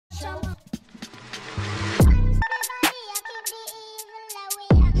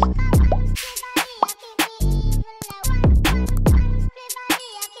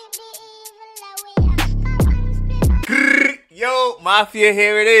Mafia,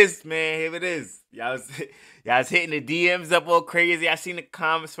 here it is, man. Here it is. Y'all was hitting the DMs up all crazy. I seen the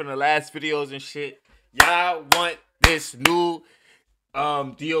comments from the last videos and shit. Y'all want this new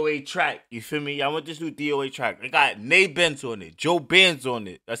DOA track. You feel me? Y'all want this new DOA track. They got Benz on it. Joe Bandz on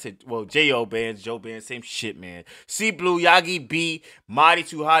it. I said, well, J.O. Bandz, Joe Bandz, same shit, man. C Blue, Yagi B,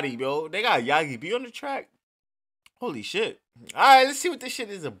 Mhady2hottie, yo. They got Yagi B on the track. Holy shit. Alright, let's see what this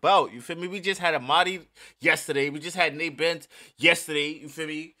shit is about. You feel me? We just had a Mhady yesterday. We just had Benz yesterday. You feel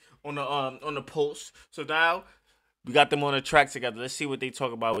me? On the post. So now we got them on the track together. Let's see what they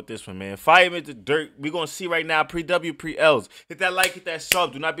talk about with this one, man. Fireman to dirt. We're gonna see right now. Pre-W, pre-Ls. Hit that like, hit that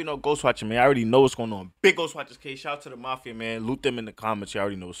sub. Do not be no ghost watcher, man. I already know what's going on. Big ghost watchers, K. Shout out to the Mafia, man. Loot them in the comments. You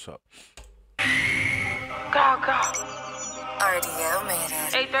already know what's up. Go. RDL made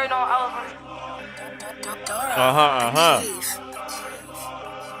it. 8:30 on Oliver.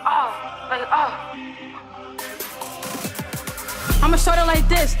 I'ma show it like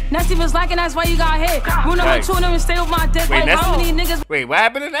this. Nesty was lacking, that's why you got hit. Rule number 2 and stay with my dick. Wait, like how many niggas? Wait, what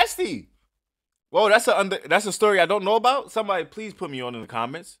happened to Nesty? Whoa, that's a story I don't know about. Somebody please put me on in the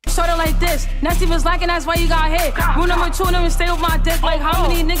comments. Show it like this. Nesty was lacking, that's why you got hit. Rule number 2 and stay with my dick. Like how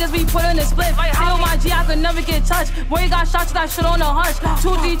many niggas we put in the split? Stay with my G, I could never get touched. Boy, you got shots, that shit on the hush.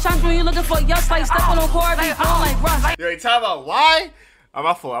 2D chunks when you looking for yucks. Like step on the core, be blowing like rust. Yo, you talking about why? I'm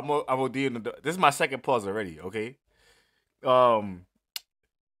my fault. I'm OD in the. This is my second pause already. Okay.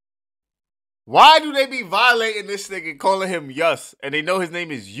 Why do they be violating this nigga, calling him Yus, and they know his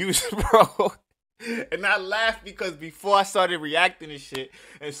name is Yus, bro? And I laughed because before I started reacting and shit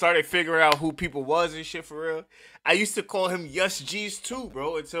and started figuring out who people was and shit for real, I used to call him Yus G's too,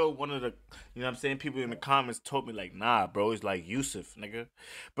 bro, until one of the, you know what I'm saying, people in the comments told me like, nah, bro, it's like Yusuf, nigga.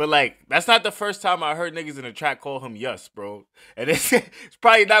 But like, that's not the first time I heard niggas in the track call him Yus, bro. And it's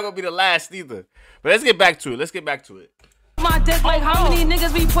probably not gonna be the last either. But let's get back to it. My dick, like how many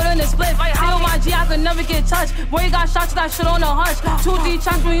niggas we put in the split? Stay with my G, I could never get touched. Boy, you got shots, that shit on the hush. 2D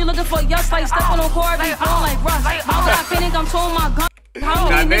chunks when you looking for yucks. Like step on the core, be blowing like rust. How would I panic? I'm throwing my gun. How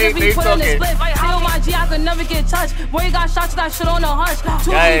many niggas we put in the split? Stay with my G, I could never get touched. Boy, you got shots, that shit on the hush.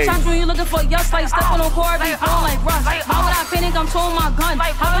 2D chunks when you looking for yucks. Like step on the core, be blowing like rust. How would I panic? I'm throwing my gun.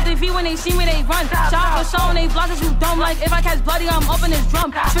 How would they be when they see me? They run. Shot for show and they block us, you dumb. Like if I catch bloody, I'm up in this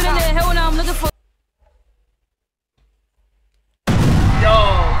drum. Shit in the hill and I'm looking for. Yo,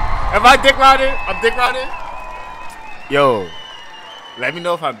 am I dick riding? I'm dick riding? Yo, let me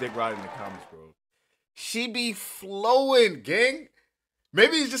know if I'm dick riding in the comments, bro. She be flowing, gang.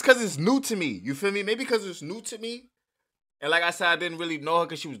 Maybe it's just because it's new to me. You feel me? Maybe because it's new to me. And like I said, I didn't really know her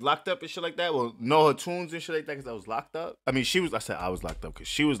because she was locked up and shit like that. Well, know her tunes and shit like that because I was locked up. I mean, I said I was locked up because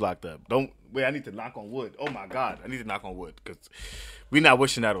she was locked up. Wait, I need to knock on wood. Oh my God, I need to knock on wood because we not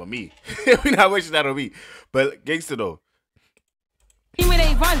wishing that on me. We not wishing that on me. But gangster though. When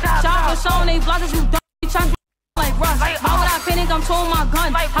they run, shot for show and they block us, you dumb. Chunks like rust. How would I panic? I'm throwing my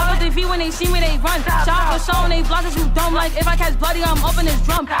gun. How would they be when they see me? They run. Shot for show and they block us, you dumb. Like if I catch bloody, I'm up in this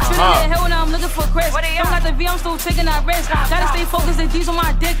drum. Shooting in the hill and I'm looking for Chris. Don't got the V, I'm still taking that risk. Gotta stay focused, the D's on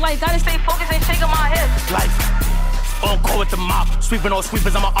my dick. Like gotta stay focused and shaking my hips. Life. On call with the mop, sweeping all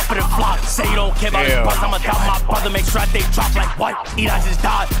sweepers, I'ma up it and flop. Say you don't care about his buzz, I'ma doubt my brother, make sure they drop like what? I just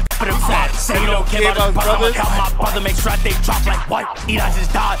died, up it and flop. Say you don't care about his brother, I'ma doubt my brother, make sure they drop like what? I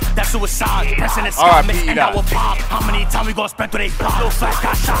just died, that's suicide. Pressing the sky, mix and I will pop. How many times we gon' spend through they block? Little flash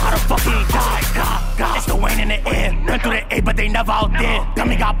got shot, how the fuck he died? It's the Wayne in the air, been through the A, but they never out there.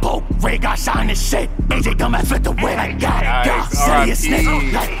 Dummy got broke, Ray got shot in this shit. AJ dumbass fit the win, like God, serious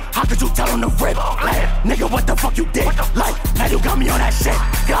nigga. Like, how could you tell him to rip? Like, nigga, what the fuck you did? Like, you got me on that shit.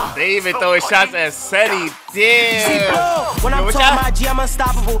 God. They even throwing shots at Seti. Damn. When I'm talking my G, I'm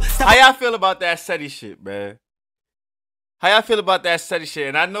unstoppable. How y'all feel about that Seti shit, man? How y'all feel about that Seti shit?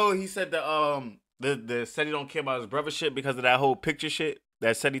 And I know he said the Seti don't care about his brother shit because of that whole picture shit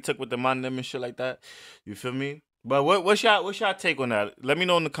that Seti took with the man them and shit like that. You feel me? But what's y'all take on that? Let me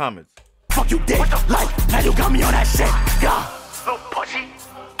know in the comments. Fuck you did. Like, now you got me on that shit. God. So pushy.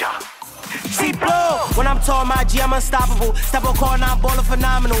 God. See blow, when I'm talking my G, I'm unstoppable. Step on court, now I'm ballin'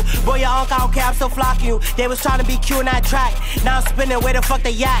 phenomenal. Boy, your uncle, I don't care, I'm still flocking you. They was trying to be cute in that track. Now I'm spinning, where the fuck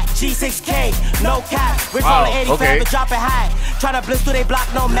they at? G6K, no cap. Rich on the 80, forever dropping high. Tryna blitz through they block,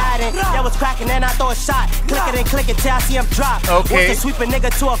 no Madden. That was cracking, then I throw a shot. Click it and click it till I see him drop. Okay. Want to sweep a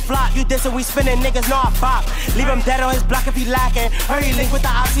nigga to a flop. You dissing, we spinning, niggas know I bop. Leave him dead on his block if he lacking. Hurry, link with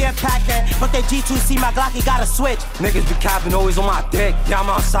the Aussie and pack that. But that G2C, my Glock, he got a switch. Niggas be capping always on my dick. Yeah, I'm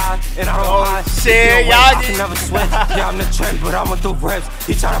outside, and I don't mind. Shit, y'all I can never switch. Yeah, I'm the trend, but I'ma do reps.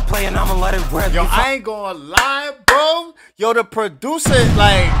 He tryna play and I'ma let it rip. Yo, I ain't gonna lie, bro. Yo, the producer,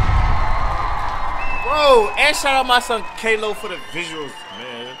 like, Bro, and shout out my son Kalo for the visuals,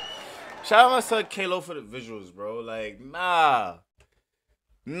 man. Shout out my son Kalo for the visuals, bro. Like, nah.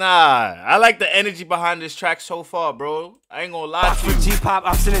 I like the energy behind this track so far, bro. I ain't gonna lie to you. G-pop,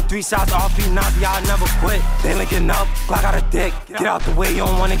 I'm sending 3 shots off beat, not y'all never quit. They linking up, Glock got a dick. Get out the way, you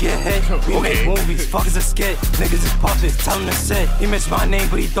don't wanna get hit. We make movies, fuck is a skit. Niggas is puppets, tell him to sit. He missed my name,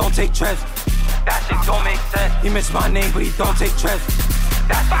 but he don't take trips. That shit don't make sense. He missed my name, but he don't take trips.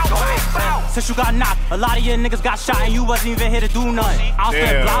 That shit don't make sense. Since you got knocked, a lot of your niggas got shot and you wasn't even here to do nothing. I don't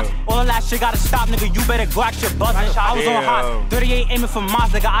spend blocks, all of that shit gotta stop, nigga. You better go out your buzzing. I was on hot, 38 aiming for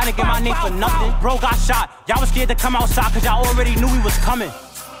Moss, nigga. I didn't get my name for nothing. Bro got shot, y'all was scared to come outside cause y'all already knew he was coming.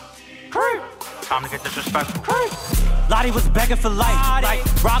 Time to get disrespectful. Lottie was begging for life, like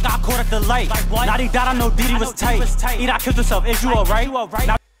Rock got caught at the light. Lottie died, I know Diddy was tight. Ida killed himself, is you alright?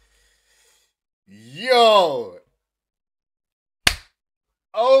 Yo.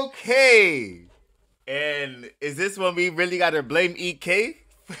 Okay. And is this when we really gotta blame EK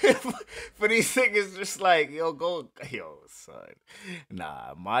for these niggas? Just like, yo, son.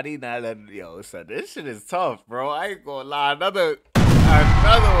 Nah, Mhady, yo, son, this shit is tough, bro. I ain't gonna lie. Another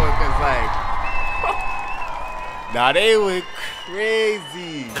one, cause like, nah, they went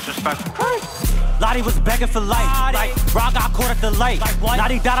crazy. Disrespectful. Lottie was begging for life, like Rock got caught at the light.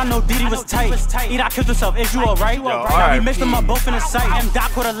 Lottie died, I know Diddy was tight. Ida killed himself, is you alright? Now we mixed them up both in the sight.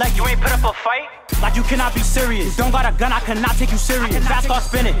 Doc caught a leg, you ain't put up a fight? Like you cannot be serious. You don't got a gun, I cannot take you serious. Fast start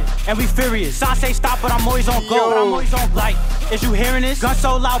spinning, and we furious. Sign say stop, but I'm always on go. Like, is you hearing this? Gun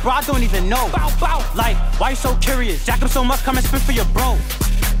so loud, bro, I don't even know. Like, why you so curious? Jack him so much, come and spin for your bro.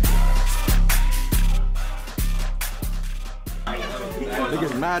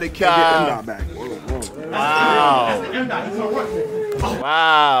 Niggas mad at can't get back.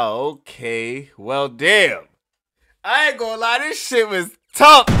 Wow, okay. Well, damn. I ain't gonna lie, this shit was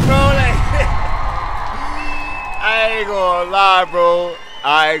tough, bro. Like, I ain't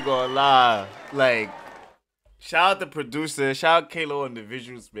gonna lie. Like, shout out the producer, shout out Kalo and the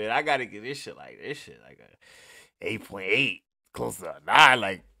visuals, man. I gotta get this shit like a 8.8, close to a 9.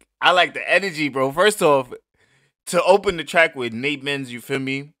 Like, I like the energy, bro. First off, to open the track with Benz, you feel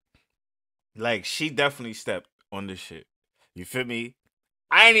me? Like, she definitely stepped on this shit. You feel me?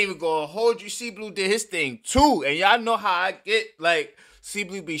 I ain't even gonna hold you. C-Blue did his thing too. And y'all know how I get. Like,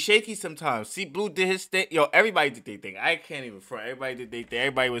 C-Blue be shaky sometimes. C-Blue did his thing. Yo, everybody did their thing. I can't even front. Everybody did their thing.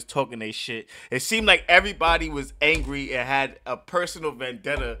 Everybody was talking their shit. It seemed like everybody was angry and had a personal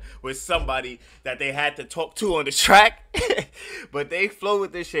vendetta with somebody that they had to talk to on the track. But they flow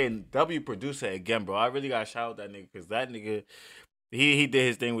with this shit. And W producer again, bro. I really gotta shout out that nigga. Because that nigga, he did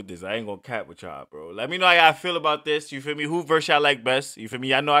his thing with this. I ain't gonna cap with y'all, bro. Let me know how y'all feel about this. You feel me? Who verse y'all like best? You feel me?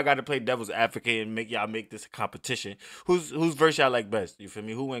 Y'all know I gotta play devil's advocate and make y'all make this a competition. Whose verse y'all like best? You feel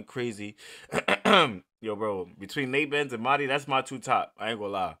me? Who went crazy? Yo, bro. Between Benz and Mhady, that's my 2 top. I ain't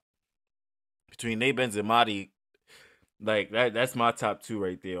gonna lie. Between Benz and Mhady, like that's my top 2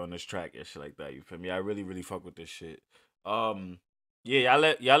 right there on this track and shit like that. You feel me? I really, really fuck with this shit. Yeah, y'all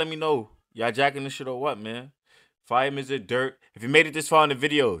let me know. Y'all jacking this shit or what, man? Fire Mr. Dirt. If you made it this far in the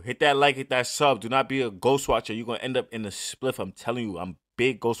video, hit that like, hit that sub. Do not be a ghost watcher. You're going to end up in a spliff. I'm telling you, I'm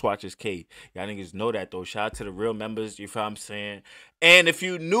big Ghost Watchers K. Y'all niggas know that, though. Shout out to the real members. You feel what I'm saying? And if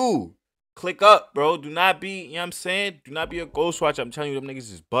you new, click up, bro. Do not be, you know what I'm saying? Do not be a ghost watcher. I'm telling you, them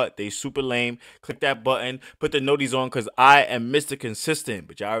niggas is butt. They super lame. Click that button. Put the noties on because I am Mr. Consistent.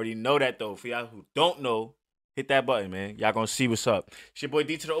 But y'all already know that, though. For y'all who don't know, hit that button, man. Y'all going to see what's up. It's your boy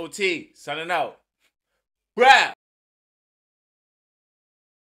D to the OT. Signing out. Brah!